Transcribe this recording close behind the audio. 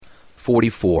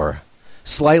44.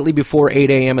 Slightly before 8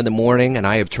 a.m. in the morning, and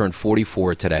I have turned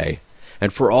 44 today.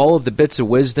 And for all of the bits of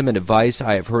wisdom and advice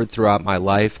I have heard throughout my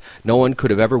life, no one could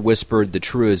have ever whispered the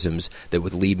truisms that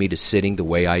would lead me to sitting the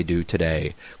way I do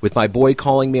today, with my boy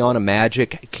calling me on a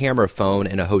magic camera phone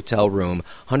in a hotel room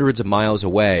hundreds of miles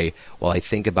away while I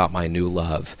think about my new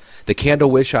love. The candle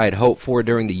wish I had hoped for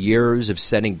during the years of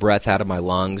sending breath out of my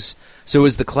lungs. So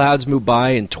as the clouds move by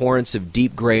in torrents of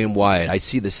deep gray and white, I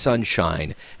see the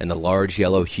sunshine and the large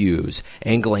yellow hues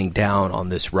angling down on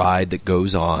this ride that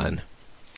goes on.